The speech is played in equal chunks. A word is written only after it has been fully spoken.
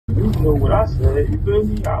know what I said. You feel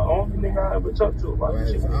me? I only nigga I ever talked to about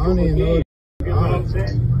this shit. I don't even know. You know what I'm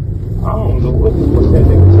saying? I don't know what the fuck that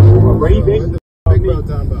nigga talking about. Ray basically. Big bro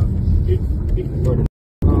talking about.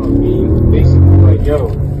 Basically like, yo,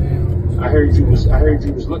 I heard you was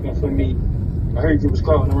looking for me. I heard you was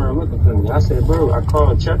calling around looking for me. I said, bro, I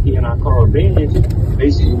called Chucky and I called Benz,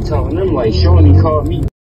 basically telling them like, Shawnee called me.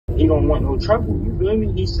 He don't want no trouble. You feel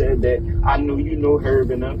me? He said that I know you know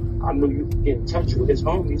Herb and them. I know you can get in touch with his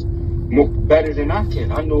homies more, better than I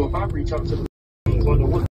can. I know if I reach out to them, I'm going to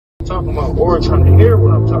what I'm talking about or trying to hear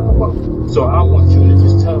what I'm talking about. So I want you to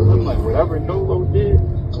just tell him like, whatever Nolo did,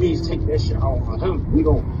 please take that shit out on him.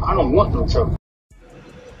 I don't want no trouble.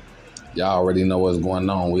 Y'all already know what's going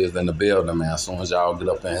on. We is in the building, man. As soon as y'all get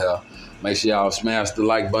up in here, make sure y'all smash the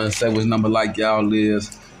like button, say which number like y'all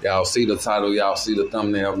is. Y'all see the title, y'all see the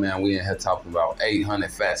thumbnail, man. We in here talking about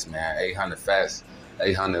 800 fats, man. 800 fats,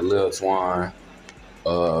 800 Lil Twine,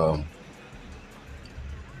 the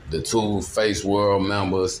 2 Face World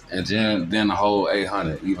members, and then the whole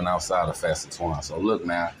 800, even outside of Fats and Twine. So look,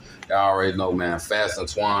 man, y'all already know, man. Fats and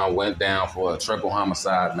Twine went down for a triple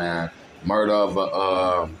homicide, man. Murder of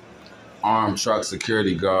a armed truck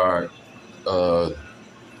security guard. Well,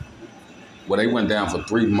 they went down for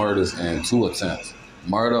 3 murders and 2 attempts.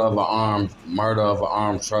 Murder of an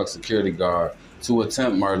armed truck security guard, 2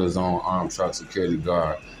 attempt murders on armed truck security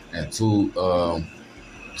guard, and the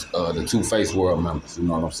 2 Face World members. You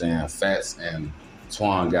know what I'm saying? Fats and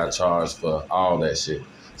Twine got charged for all that shit.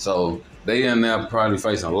 So they in there probably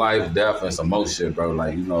facing life, death, and some more shit, bro.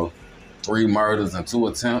 Like, you know, 3 murders and 2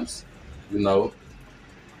 attempts. You know,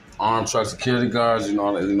 armed truck security guards. You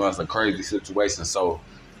know, it's a crazy situation. So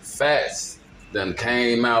Fats then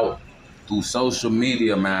came out through social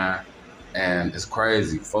media, man, and it's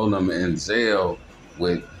crazy. For them in jail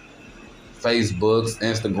with Facebooks,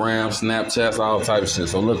 Instagram, Snapchats, all type of shit.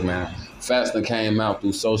 So look, man, Fats done came out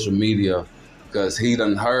through social media because he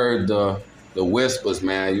done heard the whispers,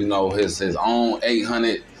 man. You know, his own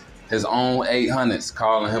 800s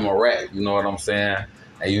calling him a rat. You know what I'm saying?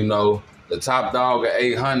 And you know, the top dog at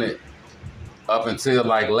 800 up until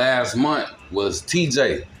like last month was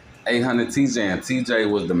TJ. 800 TJ, and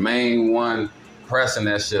TJ was the main one pressing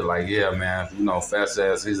that shit like, yeah, man, you know, Fats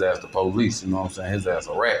ass, his ass the police, you know what I'm saying, his ass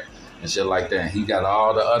a rat and shit like that. And he got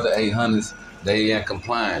all the other 800s, they in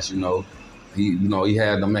compliance, you know. He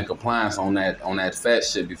had them in compliance on that fat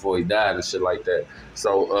shit before he died and shit like that.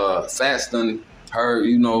 So Fats done heard,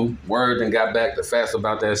 you know, word and got back to Fats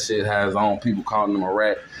about that shit, had his own people calling him a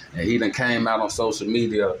rat, and he done came out on social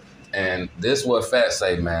media, and this what Fats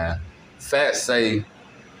say, man. Fats say,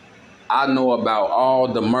 I know about all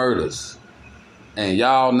the murders, and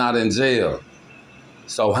y'all not in jail.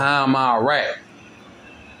 So how am I a rat?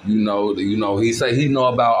 You know, he say he know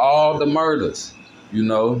about all the murders. You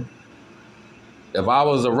know, if I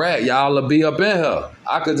was a rat, y'all would be up in here.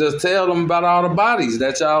 I could just tell them about all the bodies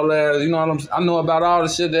that y'all you know what I know about all the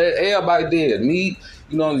shit that everybody did. Me,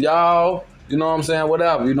 you know, y'all, you know what I'm saying,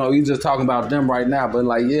 whatever. You know, you just talking about them right now. But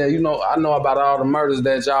like, yeah, you know, I know about all the murders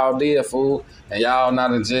that y'all did, fool. And y'all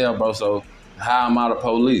not in jail, bro, so how am I the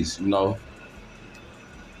police, you know?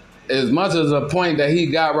 As much as a point that he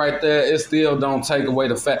got right there, it still don't take away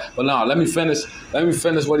the fact. But no, let me finish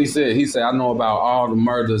what he said. He said, I know about all the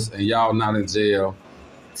murders and y'all not in jail.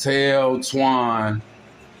 Tell Twine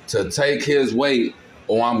to take his weight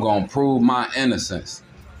or I'm gonna prove my innocence.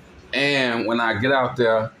 And when I get out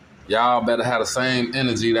there, y'all better have the same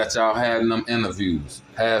energy that y'all had in them interviews.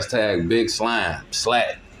 Hashtag big slime,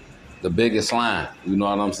 slack. The biggest slime, you know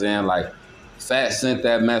what I'm saying? Like, Fats sent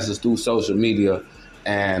that message through social media,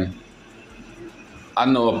 and I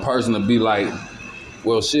know a person to be like,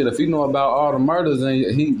 well, shit, if he know about all the murders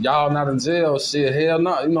and y'all not in jail, shit, hell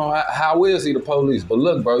no. You know, how is he the police? But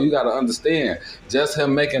look, bro, you got to understand, just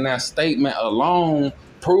him making that statement alone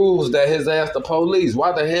proves that his ass the police.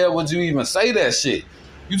 Why the hell would you even say that shit?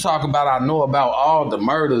 You talk about I know about all the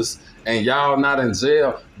murders and y'all not in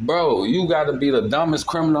jail. Bro, you got to be the dumbest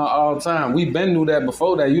criminal of all time. We been knew that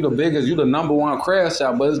before that. You the biggest, you the #1 crash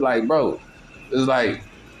out. But it's like, bro, it's like,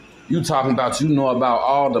 you talking about you know about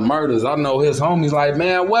all the murders. I know his homies like,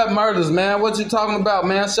 man, what murders, man? What you talking about,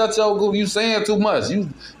 man? Shut your goop. You saying too much. You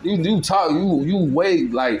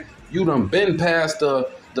wait, like, you done been past the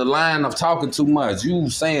line of talking too much. You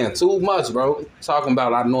saying too much, bro. Talking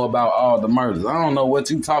about I know about all the murders. I don't know what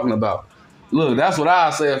you talking about. Look, that's what I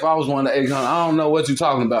say if I was one of the 800. I don't know what you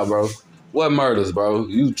talking about, bro. What murders, bro?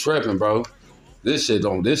 You tripping, bro. This shit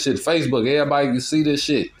Facebook. Everybody can see this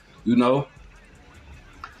shit, you know?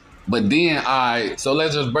 But then, all right, so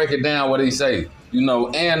let's just break it down what he say. You know,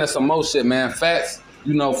 and there's some more shit, man. Fats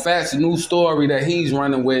you know, Fat's new story that he's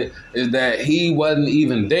running with is that he wasn't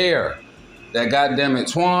even there. That goddamn it,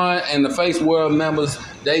 Twan and the Face World members,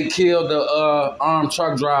 they killed the armed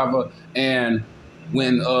truck driver, and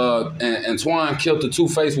when and Twan killed the 2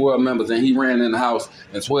 Face World members, and he ran in the house,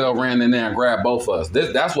 and 12 ran in there and grabbed both of us.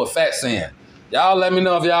 That's what Fat's saying. Y'all let me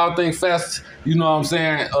know if y'all think Fat's, you know what I'm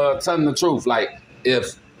saying, telling the truth. Like,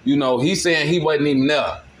 if, you know, he's saying he wasn't even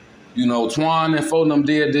there. You know, Twan and 4 of them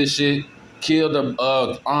did this shit, killed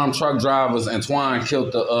the armed truck drivers, and Twan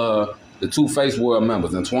killed the 2 Face World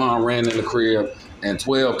members, and Twan ran in the crib, and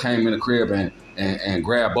 12 came in the crib and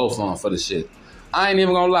grabbed both of them for the shit. I ain't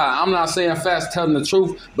even gonna lie. I'm not saying Fat's telling the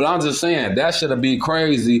truth, but I'm just saying that shit'd be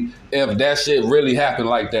crazy if that shit really happened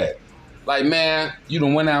like that. Like, man, you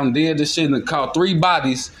done went out and did this shit and caught 3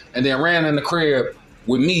 bodies and then ran in the crib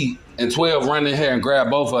with me and 12 running here and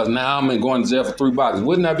grabbed both of us. Now I'm going to jail for 3 bodies.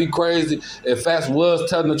 Wouldn't that be crazy? If Fats was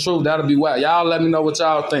telling the truth, that'd be wild. Y'all let me know what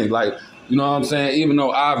y'all think. Like, you know what I'm saying? Even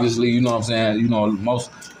though obviously, you know what I'm saying, you know,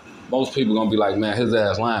 most people gonna be like, man, his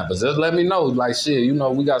ass lying. But just let me know, like, shit, you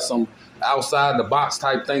know, we got some outside the box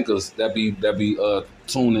type thinkers that be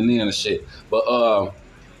tuning in and shit. But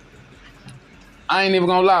I ain't even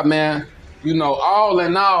gonna lie, man. You know, all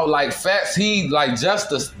in all, like Fats, he like just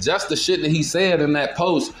the shit that he said in that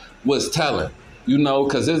post was telling. You know,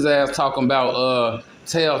 cause his ass talking about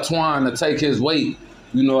tell Twan to take his weight.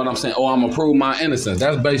 You know what I'm saying? Or I'm gonna prove my innocence.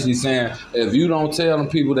 That's basically saying if you don't tell them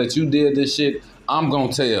people that you did this shit, I'm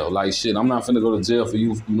gonna tell. Like, shit, I'm not finna go to jail for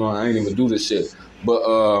you. You know, I ain't even do this shit.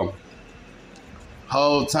 But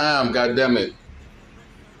whole time, goddammit,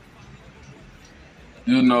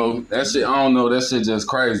 you know, that shit, I don't know, that shit just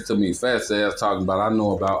crazy to me. Fat ass talking about, I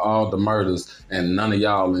know about all the murders and none of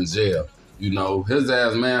y'all in jail. You know, his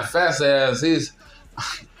ass, man, Fat ass,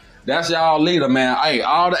 that's y'all leader, man. Hey,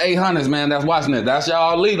 all the 800s, man, that's watching it. That's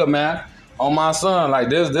y'all leader, man. On my son, like,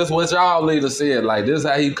 this what y'all leader said. Like, this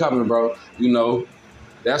how he coming, bro. You know,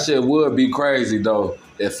 that shit would be crazy, though,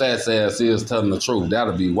 if Fat ass is telling the truth.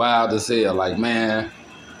 That'd be wild as hell. Like, man,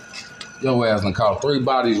 your ass done caught 3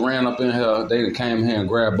 bodies, ran up in here. They done came here and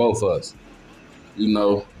grabbed both of us. You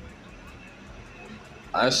know,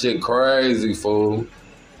 that shit crazy, fool.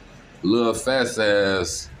 Little Fat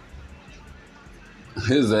ass.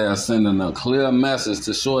 His ass sending a clear message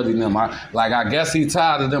to Shorty them. I guess he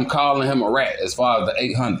tired of them calling him a rat as far as the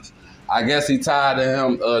 800s. I guess he tired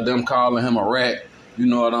of him, them calling him a rat. You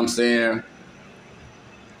know what I'm saying?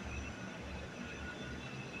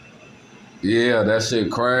 Yeah, that shit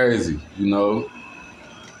crazy, you know?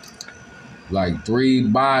 Like 3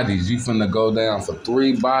 bodies. You finna go down for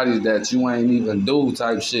 3 bodies that you ain't even do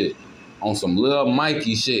type shit. On some Lil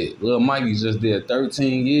Mikey shit. Lil Mikey just did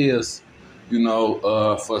 13 years. You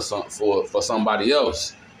know, for somebody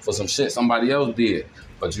else, for some shit somebody else did.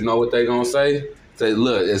 But you know what they gonna say? Say,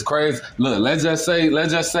 look, it's crazy. Look, let's just say,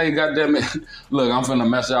 goddamn it. Look, I'm finna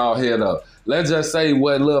mess y'all head up. Let's just say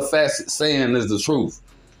what Lil Fat saying is the truth.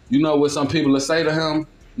 You know what some people will say to him?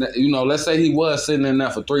 You know, let's say he was sitting in there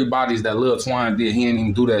for 3 bodies that Lil Twine did. He ain't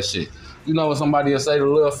even do that shit. You know what somebody will say to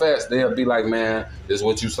Lil Fat? They'll be like, man, this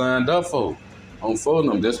what you signed up for. I'm fooling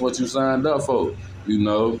them. This what you signed up for. You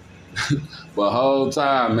know? But whole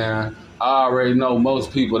time, man, I already know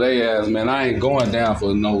most people, they ass, man, I ain't going down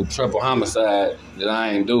for no triple homicide that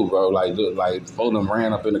I ain't do, bro. Like both of them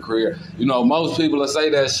ran up in the career. You know, most people will say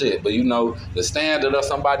that shit, but you know, the standard of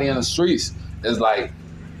somebody in the streets is like,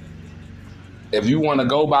 if you want to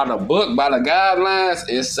go by the book, by the guidelines,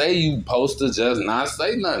 it say you supposed to just not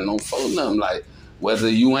say nothing, don't fool nothing. Like, whether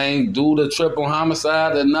you ain't do the triple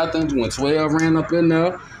homicide or nothing, when 12 ran up in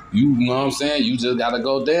there, you know what I'm saying? You just got to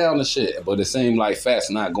go down the shit. But it seemed like Fat's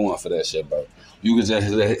not going for that shit, bro. You can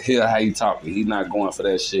just hear how he talking. He not going for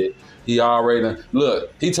that shit. He already,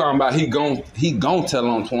 look, he talking about he gon' tell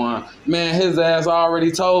on Twine. Man, his ass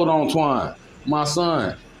already told on Twine, my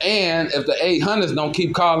son. And if the 800s don't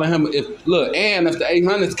keep calling him, if the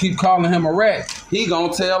 800s keep calling him a rat, he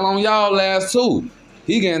gonna tell on y'all ass too.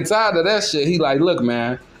 He getting tired of that shit. He like, look,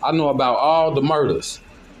 man, I know about all the murders,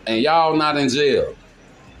 and y'all not in jail.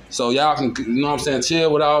 So y'all can, you know what I'm saying,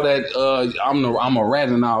 chill with all that, I'm a rat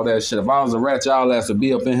and all that shit. If I was a rat, y'all ass would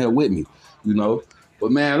be up in here with me, you know?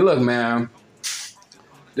 But man, look, man,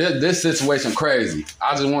 this situation crazy.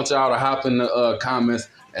 I just want y'all to hop in the comments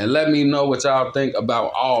and let me know what y'all think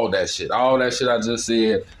about all that shit. All that shit I just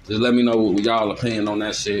said. Just let me know what y'all opinion on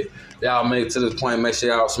that shit. Y'all made it to this point, make sure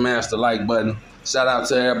y'all smash the like button. Shout out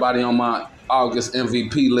to everybody on my August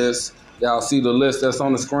MVP list. Y'all see the list that's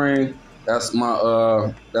on the screen? That's my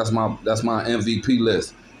MVP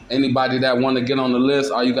list. Anybody that want to get on the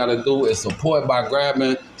list, all you got to do is support by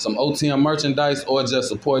grabbing some OTM merchandise or just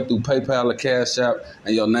support through PayPal or Cashapp,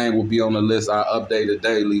 and your name will be on the list. I update it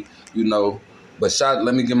daily, you know. But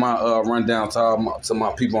let me get my rundown to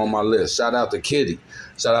my people on my list. Shout out to Kitty.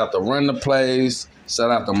 Shout out to Run the Plays. Shout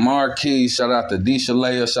out to Marquis. Shout out to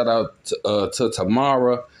Deshalea. Shout out to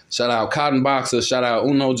Tamara. Shout out Cotton Boxer. Shout out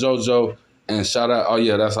Uno Jojo. And shout out, oh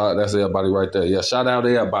yeah, that's everybody right there. Yeah, shout out to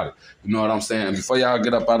everybody. You know what I'm saying? Before y'all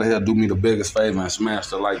get up out of here, do me the biggest favor and smash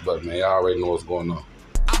the like button, man. Y'all already know what's going on.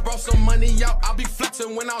 I brought some money out, I be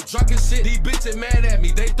flexing when I'm drunk and shit. These bitches mad at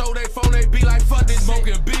me, they throw their phone, they be like, fuck this shit.